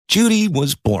Judy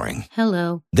was boring.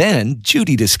 Hello. Then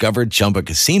Judy discovered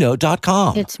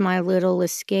ChumbaCasino.com. It's my little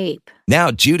escape. Now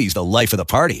Judy's the life of the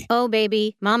party. Oh,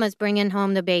 baby, mama's bringing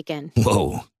home the bacon.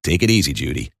 Whoa, take it easy,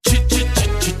 Judy.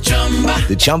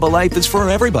 The Chumba life is for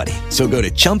everybody. So go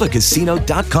to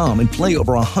ChumbaCasino.com and play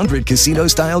over 100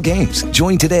 casino-style games.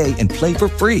 Join today and play for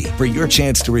free for your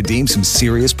chance to redeem some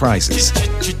serious prizes.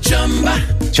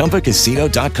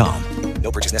 ChumbaCasino.com.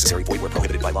 No purchase necessary. Void where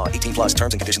prohibited by law. 18 plus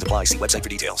terms and conditions apply. See website for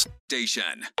details.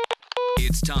 Station.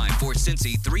 It's time for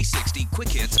Cincy 360 Quick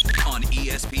Hits on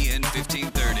ESPN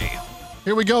 1530.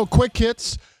 Here we go. Quick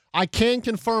Hits. I can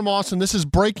confirm, Austin, this is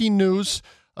breaking news.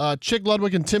 Chick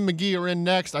Ludwig and Tim McGee are in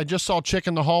next. I just saw Chick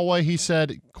in the hallway. He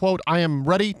said, quote, I am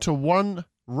ready to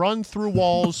run through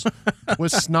walls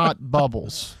with snot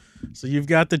bubbles. So you've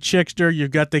got the Chickster,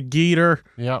 you've got the Geeter.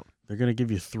 Yep. They're going to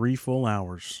give you 3 full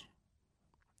hours.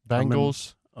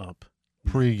 Bengals up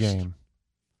pregame.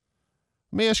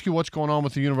 Let me ask you what's going on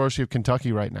with the University of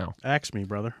Kentucky right now. Ask me,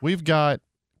 brother. We've got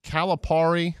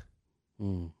Calipari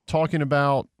talking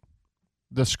about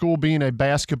the school being a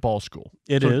basketball school.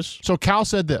 It is. So Cal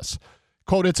said this,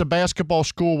 quote, it's a basketball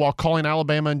school while calling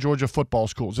Alabama and Georgia football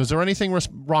schools. Is there anything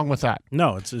wrong with that?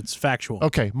 No, it's factual.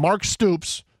 Okay, Mark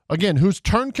Stoops, again, who's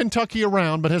turned Kentucky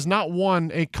around but has not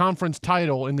won a conference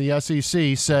title in the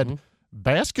SEC, said,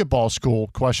 basketball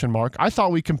school, ? I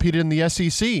thought we competed in the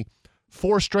SEC.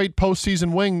 4 straight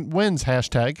postseason wins,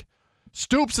 hashtag.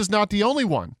 Stoops is not the only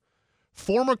one.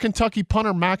 Former Kentucky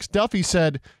punter Max Duffy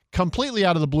said, completely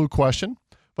out of the blue question,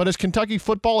 but has Kentucky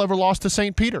football ever lost to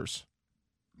St. Peter's?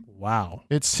 Wow.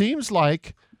 It seems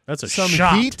like that's some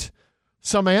shot. Heat,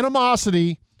 some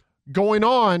animosity going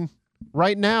on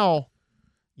right now.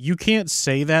 You can't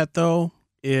say that, though,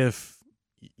 if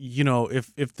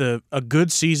a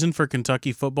good season for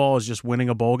Kentucky football is just winning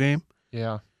a bowl game.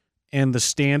 Yeah. And the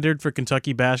standard for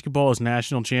Kentucky basketball is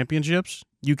national championships,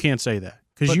 you can't say that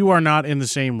because you are not in the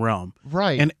same realm.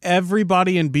 Right. And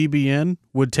everybody in BBN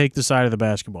would take the side of the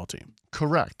basketball team.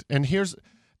 Correct. And here's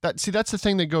that. See, that's the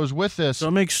thing that goes with this. So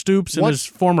it makes Stoops and his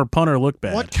former punter look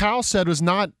bad. What Cal said was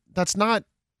that's not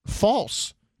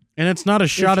false. And it's not a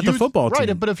shot at the football team.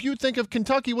 Right. But if you think of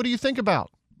Kentucky, what do you think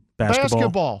about?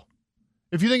 Basketball.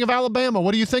 If you think of Alabama,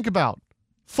 what do you think about?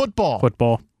 Football.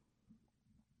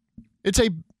 It's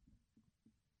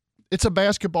a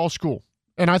basketball school.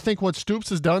 And I think what Stoops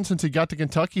has done since he got to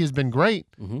Kentucky has been great.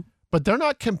 Mm-hmm. But they're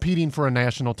not competing for a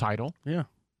national title. Yeah.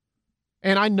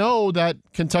 And I know that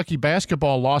Kentucky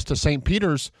basketball lost to St.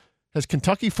 Peter's. Has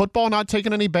Kentucky football not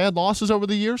taken any bad losses over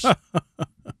the years?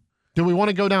 Do we want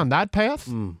to go down that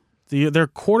path? Their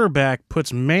quarterback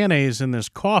puts mayonnaise in this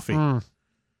coffee.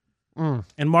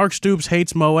 And Mark Stoops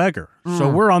hates Mo Egger. So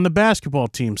we're on the basketball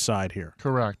team side here.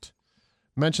 Correct.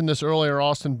 Mentioned this earlier,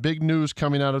 Austin. Big news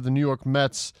coming out of the New York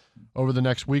Mets over the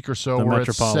next week or so, where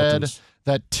it said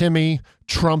that Timmy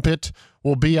Trumpet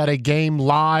will be at a game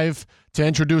live to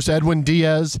introduce Edwin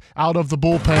Diaz out of the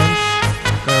bullpen.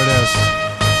 There it is.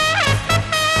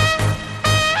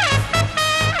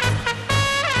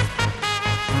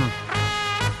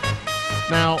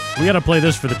 Now, we got to play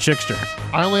this for the Chickster.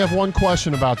 I only have one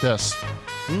question about this.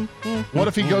 What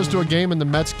if he goes to a game and the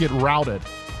Mets get routed?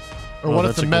 Or what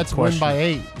if the Mets win by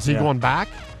 8? Is he going back?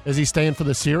 Is he staying for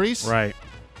the series? Right.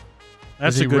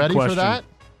 That's Is he a good ready question. for that?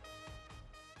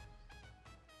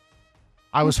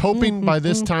 I was hoping by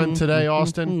this time today,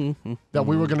 Austin, that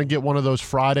we were going to get one of those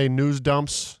Friday news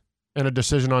dumps and a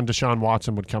decision on Deshaun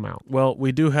Watson would come out. Well,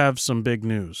 we do have some big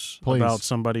news about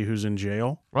somebody who's in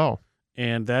jail. Oh.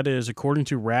 And that is according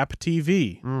to Rap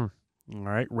TV. All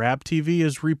right. Rap TV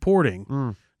is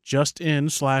reporting, just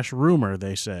in/rumor,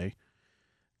 they say,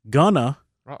 Gunna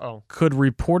could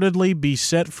reportedly be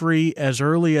set free as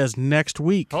early as next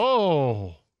week.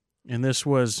 Oh. And this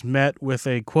was met with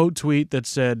a quote tweet that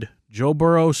said, Joe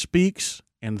Burrow speaks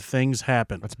and things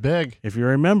happen. That's big. If you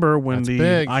remember when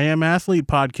I Am Athlete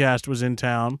podcast was in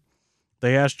town,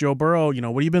 they asked Joe Burrow, what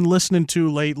have you been listening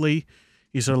to lately?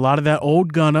 He said a lot of that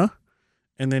old Gunna.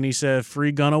 And then he said,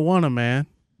 free Gunna wanna, man.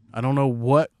 I don't know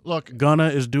what Gunna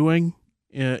is doing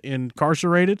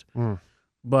incarcerated,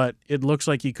 but it looks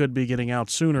like he could be getting out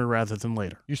sooner rather than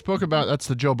later. You spoke about, that's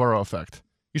the Joe Burrow effect.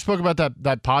 You spoke about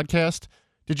that podcast.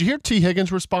 Did you hear T.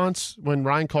 Higgins' response when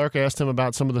Ryan Clark asked him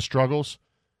about some of the struggles?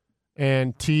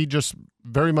 And T just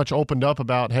very much opened up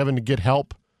about having to get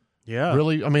help. Yeah.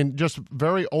 Really, just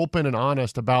very open and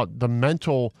honest about the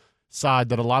mental side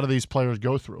that a lot of these players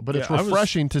go through. But it's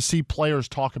refreshing to see players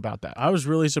talk about that. I was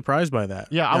really surprised by that.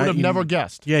 Yeah, I would have never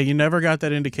guessed. Yeah, you never got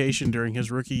that indication during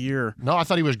his rookie year. No, I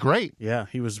thought he was great. Yeah,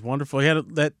 he was wonderful. He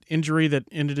had that injury that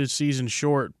ended his season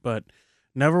short, but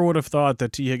Never would have thought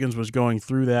that T. Higgins was going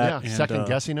through that. Yeah,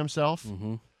 second-guessing himself.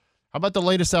 Mm-hmm. How about the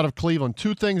latest out of Cleveland?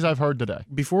 2 things I've heard today.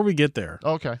 Before we get there,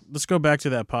 okay, let's go back to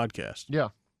that podcast. Yeah.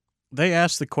 They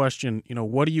asked the question,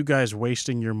 what are you guys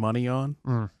wasting your money on?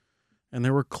 Mm. And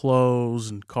there were clothes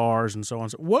and cars and so on.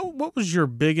 So what was your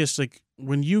biggest,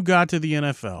 when you got to the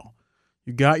NFL,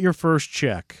 you got your first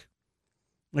check,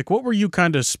 what were you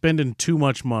kind of spending too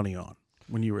much money on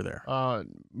when you were there?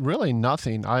 Really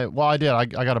nothing. I did. I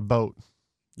got a boat.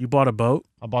 You bought a boat?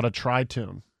 I bought a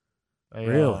Tri-Toon.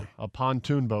 Really? A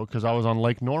pontoon boat because I was on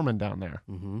Lake Norman down there.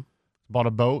 Mm-hmm. Bought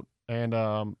a boat,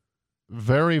 and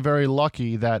very, very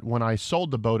lucky that when I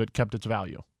sold the boat, it kept its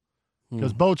value.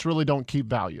 Because boats really don't keep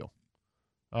value.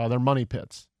 They're money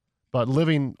pits. But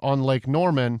living on Lake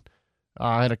Norman,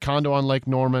 I had a condo on Lake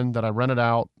Norman that I rented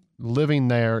out. Living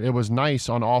there, it was nice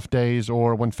on off days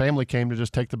or when family came to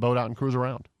just take the boat out and cruise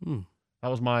around. That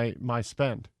was my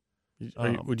spend.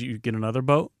 Would you get another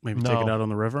boat? Maybe take it out on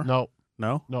the river? No.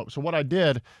 So what I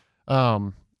did,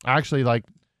 I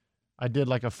did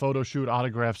like a photo shoot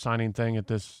autograph signing thing at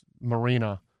this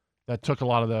marina that took a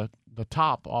lot of the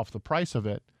top off the price of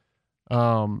it.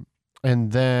 And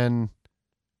then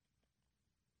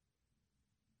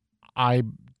I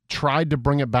tried to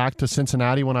bring it back to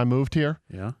Cincinnati when I moved here.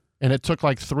 Yeah. And it took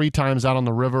 3 times out on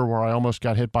the river where I almost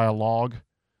got hit by a log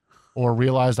or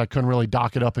realized I couldn't really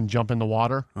dock it up and jump in the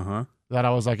water. Uh-huh. That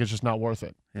I was like, it's just not worth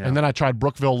it. Yeah. And then I tried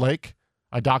Brookville Lake.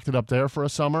 I docked it up there for a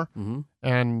summer. Mm-hmm.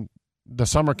 And the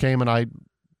summer came and I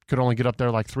could only get up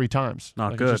there 3 times.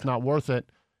 Not good. It's just not worth it.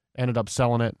 Ended up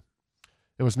selling it.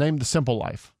 It was named The Simple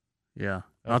Life. Yeah.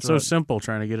 Not so simple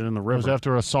trying to get it in the river. It was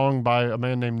after a song by a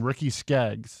man named Ricky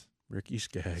Skaggs. Ricky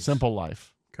Skaggs. Simple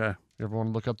Life. Okay.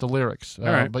 Everyone look up the lyrics. All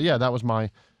right. But yeah, that was my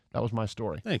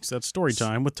story. Thanks. That's story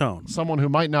time with Tone. Someone who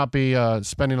might not be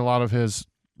spending a lot of his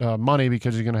money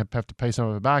because he's going to have to pay some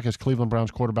of it back is Cleveland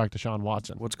Browns quarterback Deshaun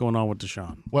Watson. What's going on with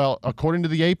Deshaun? Well, according to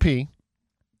the AP, it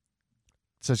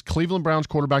says Cleveland Browns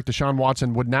quarterback Deshaun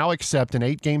Watson would now accept an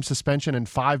 8-game suspension and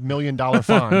 $5 million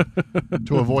fine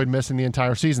to avoid missing the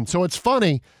entire season. So it's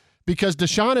funny because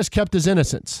Deshaun has kept his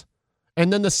innocence.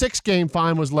 And then the 6-game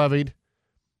fine was levied,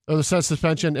 or the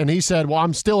suspension, and he said, well,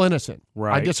 I'm still innocent.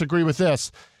 Right. I disagree with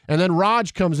this. And then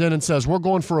Raj comes in and says, we're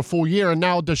going for a full year. And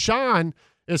now Deshaun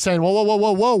is saying,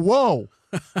 whoa.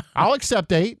 I'll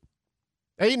accept 8.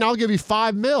 8, and I'll give you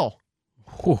 $5 million.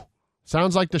 Whew.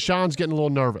 Sounds like Deshaun's getting a little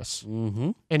nervous.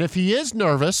 Mm-hmm. And if he is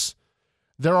nervous,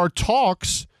 there are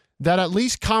talks that at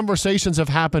least conversations have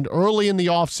happened early in the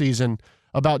offseason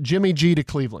about Jimmy G to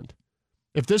Cleveland.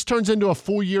 If this turns into a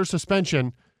full-year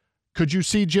suspension, could you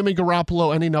see Jimmy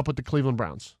Garoppolo ending up with the Cleveland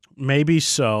Browns? Maybe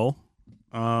so.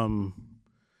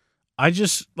 I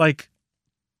just,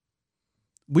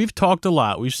 we've talked a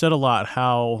lot. We've said a lot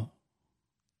how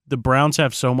the Browns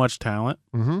have so much talent.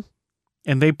 Mm-hmm.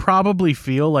 And they probably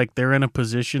feel like they're in a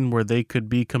position where they could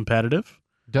be competitive.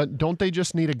 Don't they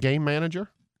just need a game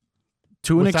manager?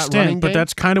 To an extent, but game?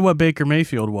 that's kind of what Baker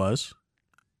Mayfield was.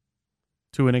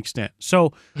 To an extent.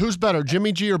 So who's better,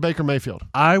 Jimmy G or Baker Mayfield?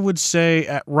 I would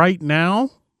say right now,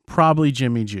 probably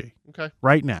Jimmy G. Okay.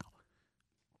 Right now.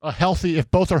 Healthy, if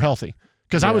both are healthy.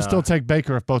 Because I would still take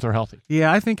Baker if both are healthy.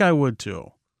 Yeah, I think I would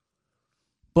too.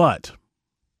 But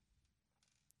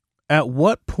at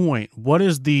what point, what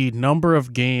is the number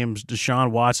of games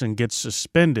Deshaun Watson gets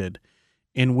suspended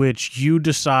in which you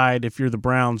decide, if you're the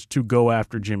Browns, to go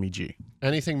after Jimmy G?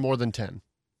 Anything more than 10.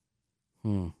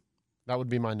 That would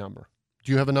be my number.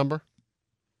 Do you have a number?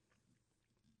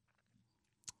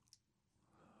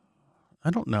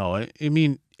 I don't know. I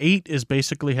mean, 8 is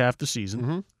basically half the season.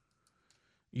 Mm-hmm.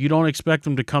 You don't expect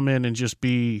them to come in and just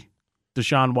be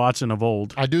Deshaun Watson of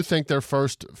old. I do think their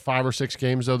first 5 or 6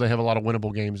 games, though, they have a lot of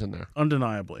winnable games in there.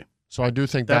 Undeniably. So I do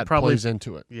think that probably plays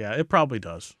into it. Yeah, it probably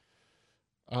does.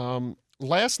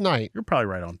 Last night. You're probably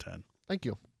right on 10. Thank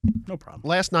you. No problem.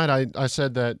 Last night I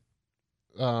said that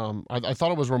I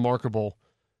thought it was remarkable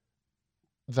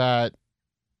that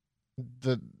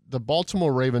the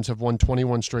Baltimore Ravens have won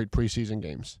 21 straight preseason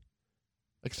games.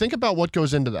 Think about what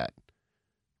goes into that.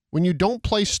 When you don't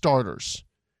play starters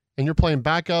and you're playing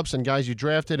backups and guys you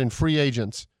drafted and free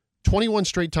agents, 21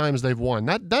 straight times they've won.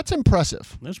 That's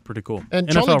impressive. That's pretty cool. And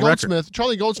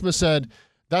Charlie Goldsmith said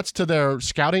that's to their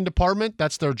scouting department,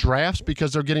 that's their drafts,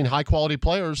 because they're getting high-quality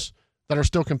players that are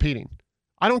still competing.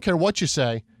 I don't care what you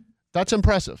say. That's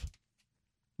impressive.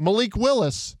 Malik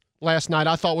Willis last night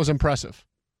I thought was impressive.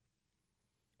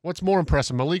 What's more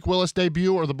impressive, Malik Willis'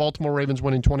 debut or the Baltimore Ravens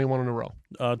winning 21 in a row?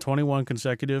 21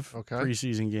 consecutive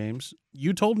preseason games.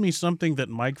 You told me something that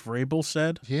Mike Vrabel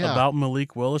said about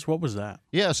Malik Willis. What was that?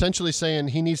 Yeah, essentially saying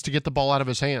he needs to get the ball out of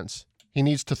his hands. He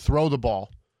needs to throw the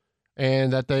ball.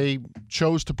 and that they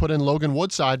chose to put in Logan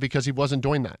Woodside because he wasn't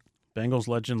doing that. Bengals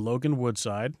legend Logan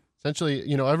Woodside. Essentially,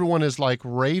 everyone is like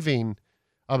raving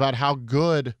about how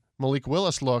good Malik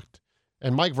Willis looked,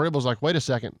 and Mike Vrabel's like, wait a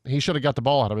second, he should have got the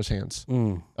ball out of his hands.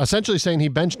 Essentially saying he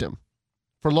benched him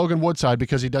for Logan Woodside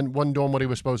because he wasn't doing what he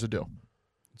was supposed to do.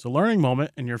 It's a learning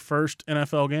moment in your first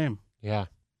NFL game. Yeah.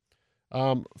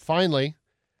 Finally,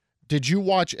 did you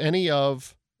watch any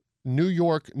of New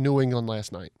York, New England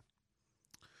last night?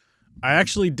 I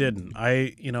actually didn't.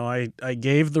 I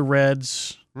gave the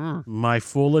Reds my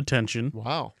full attention.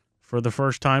 Wow. For the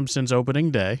first time since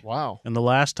opening day. Wow. And the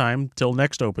last time till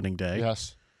next opening day.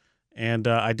 Yes. And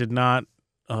I did not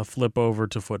flip over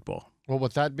to football. Well,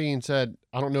 with that being said,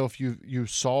 I don't know if you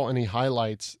saw any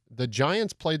highlights. The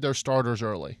Giants played their starters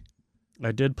early.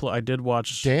 I did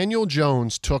watch. Daniel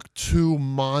Jones took 2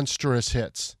 monstrous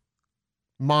hits.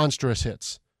 Monstrous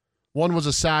hits. One was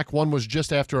a sack, one was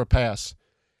just after a pass.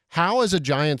 How, as a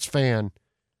Giants fan,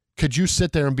 could you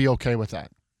sit there and be okay with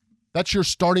that? That's your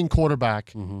starting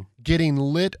quarterback getting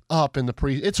lit up in the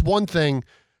It's one thing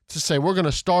to say, we're going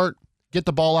to start, get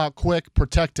the ball out quick,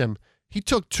 protect him. He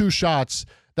took 2 shots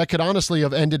that could honestly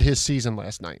have ended his season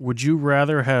last night. Would you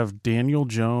rather have Daniel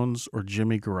Jones or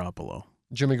Jimmy Garoppolo?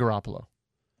 Jimmy Garoppolo.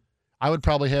 I would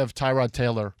probably have Tyrod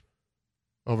Taylor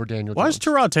over Daniel Jones. Why does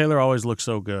Tyrod Taylor always look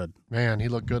so good? Man, he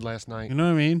looked good last night. You know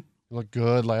what I mean? He looked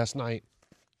good last night.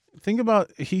 Think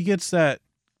about, he gets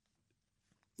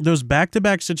those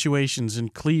back-to-back situations in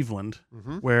Cleveland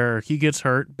where he gets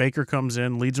hurt, Baker comes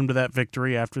in, leads him to that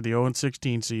victory after the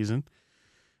 0-16 season.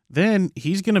 Then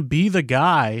he's going to be the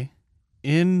guy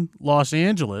in Los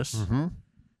Angeles,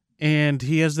 and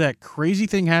he has that crazy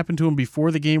thing happen to him before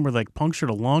the game where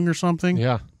punctured a lung or something.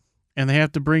 Yeah. And they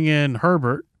have to bring in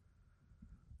Herbert.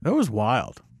 That was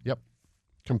wild. Yep.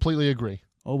 Completely agree.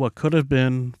 Oh, what could have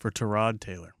been for Tyrod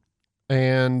Taylor.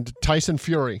 And Tyson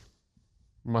Fury,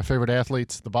 my favorite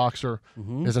athletes, the boxer,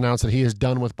 has announced that he is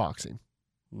done with boxing.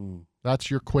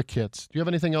 That's your quick hits. Do you have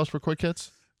anything else for quick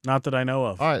hits? Not that I know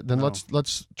of. All right, then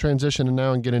let's transition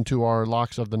now and get into our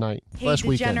locks of the night. Hey, Last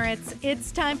weekend. degenerates,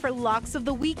 it's time for Locks of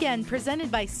the Weekend,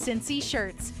 presented by Cincy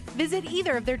Shirts. Visit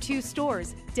either of their 2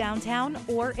 stores, downtown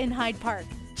or in Hyde Park.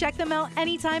 Check them out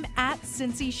anytime at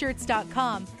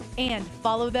cincyshirts.com and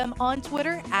follow them on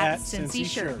Twitter at Cincy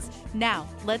Shirts. Now,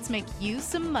 let's make you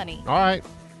some money. All right.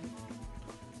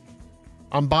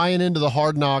 I'm buying into the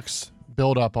Hard Knocks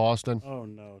build-up, Austin. Oh,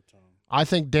 no, Tom. I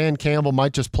think Dan Campbell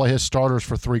might just play his starters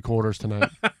for 3 quarters tonight.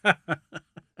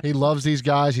 He loves these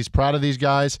guys. He's proud of these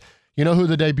guys. You know who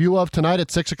the debut of tonight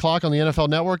at 6 o'clock on the NFL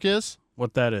Network is?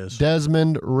 What that is?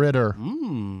 Desmond Ridder.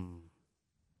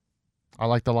 I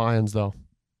like the Lions, though.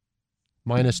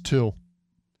 -2.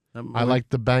 I like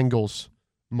the Bengals.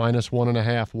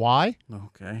 -1.5. Why?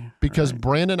 Okay. Because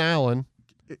Brandon Allen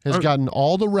has gotten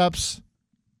all the reps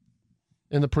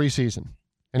in the preseason,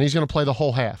 and he's going to play the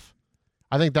whole half.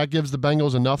 I think that gives the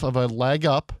Bengals enough of a leg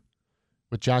up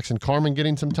with Jackson Carman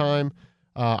getting some time.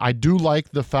 I do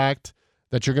like the fact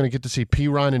that you're going to get to see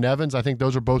Perine and Evans. I think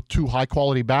those are both 2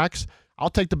 high-quality backs. I'll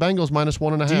take the Bengals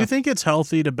 -1.5. Do you think it's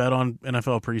healthy to bet on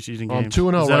NFL preseason games? I'm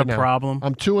 2-0 Is that right now. a problem?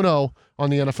 I'm 2-0 on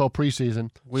the NFL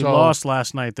preseason. We lost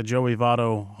last night, the Joey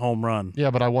Votto home run. Yeah,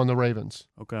 but I won the Ravens.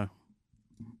 Okay.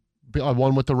 I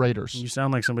won with the Raiders. You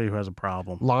sound like somebody who has a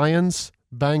problem. Lions,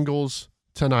 Bengals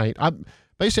tonight. I'm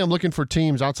looking for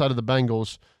teams outside of the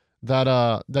Bengals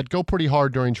that go pretty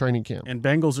hard during training camp. And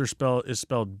Bengals is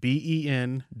spelled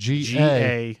Bengals.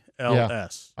 Yeah.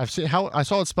 I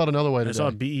saw it spelled another way today. I saw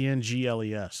it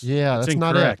Bengles. Yeah, that's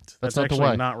not incorrect. it. That's not the actually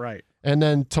way. not right. And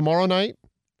then tomorrow night,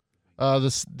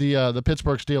 the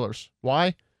Pittsburgh Steelers.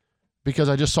 Why? Because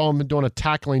I just saw them doing a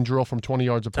tackling drill from 20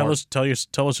 yards apart.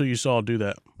 Tell us who you saw do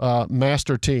that.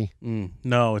 Master T.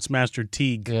 No, it's Master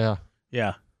Teague. Yeah.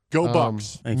 Yeah. Go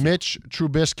Bucks. Mitch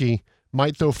Trubisky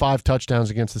might throw 5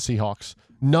 touchdowns against the Seahawks.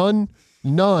 None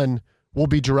will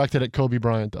be directed at Kobe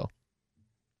Bryant, though.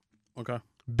 Okay.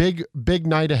 Big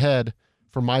night ahead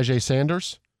for Myjai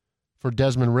Sanders, for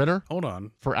Desmond Ridder. Hold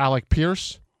on. For Alec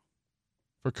Pierce,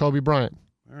 for Kobe Bryant.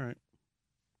 All right.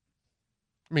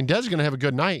 I mean, Des is going to have a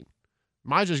good night.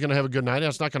 Myjai's going to have a good night.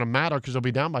 It's not going to matter because they'll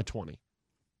be down by 20.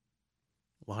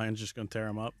 Lions just going to tear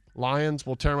him up. Lions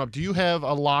will tear them up. Do you have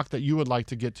a lock that you would like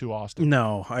to get to, Austin?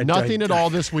 No. Nothing at all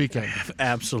this weekend.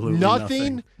 Absolutely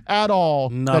nothing at all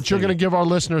that you're going to give our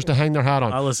listeners to hang their hat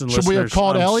on. Listen, Should we have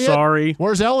called Elliot? Sorry.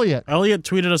 Where's Elliot? Elliot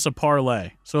tweeted us a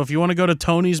parlay. So if you want to go to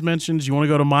Tony's mentions, you want to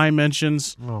go to my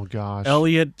mentions. Oh, gosh.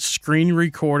 Elliot screen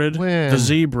recorded the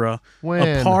zebra,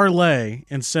 a parlay,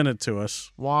 and sent it to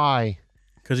us. Why?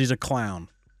 Because he's a clown.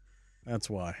 That's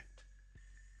why.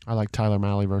 I like Tyler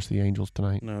Mahle versus the Angels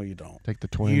tonight. No, you don't. Take the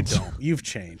Twins. You don't. You've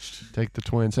changed. Take the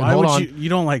Twins. And Why hold would on. you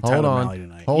don't like Tyler Mahle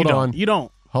tonight. Hold on. You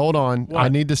don't. Hold on. What? I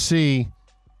need to see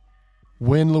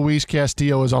when Luis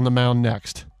Castillo is on the mound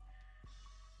next.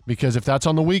 Because if that's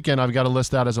on the weekend, I've got to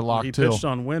list that as a lock, He too. pitched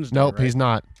on Wednesday, Nope, right? he's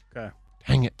not. Okay.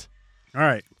 Dang it. All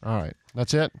right. All right.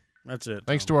 That's it? That's it.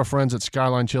 Thanks to our friends at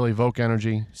Skyline Chili, Voc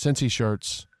Energy, Cincy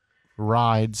Shirts,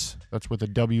 Rides. That's with a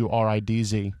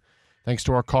W-R-I-D-Z. Thanks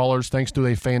to our callers. Thanks to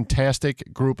a fantastic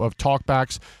group of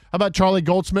talkbacks. How about Charlie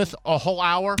Goldsmith? A whole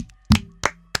hour.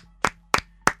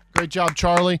 Great job,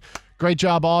 Charlie. Great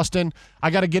job, Austin.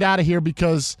 I got to get out of here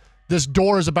because this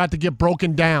door is about to get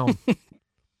broken down.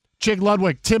 Chig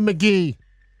Ludwig, Tim McGee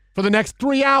for the next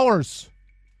 3 hours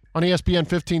on ESPN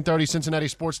 1530 Cincinnati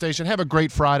Sports Station. Have a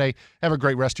great Friday. Have a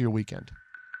great rest of your weekend.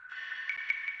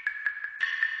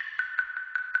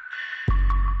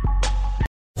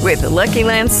 With the Lucky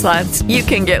Land Slots, you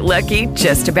can get lucky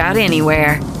just about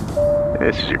anywhere.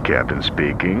 This is your captain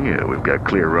speaking. We've got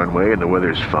clear runway and the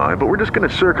weather's fine, but we're just going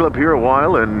to circle up here a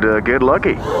while and get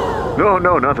lucky.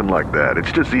 No, nothing like that.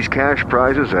 It's just these cash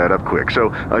prizes add up quick. So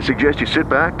I suggest you sit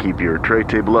back, keep your tray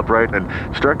table upright, and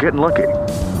start getting lucky.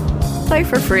 Play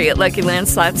for free at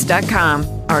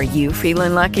LuckyLandSlots.com. Are you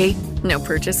feeling lucky? No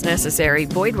purchase necessary.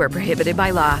 Void where prohibited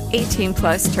by law.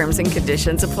 18+ terms and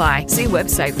conditions apply. See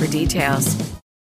website for details.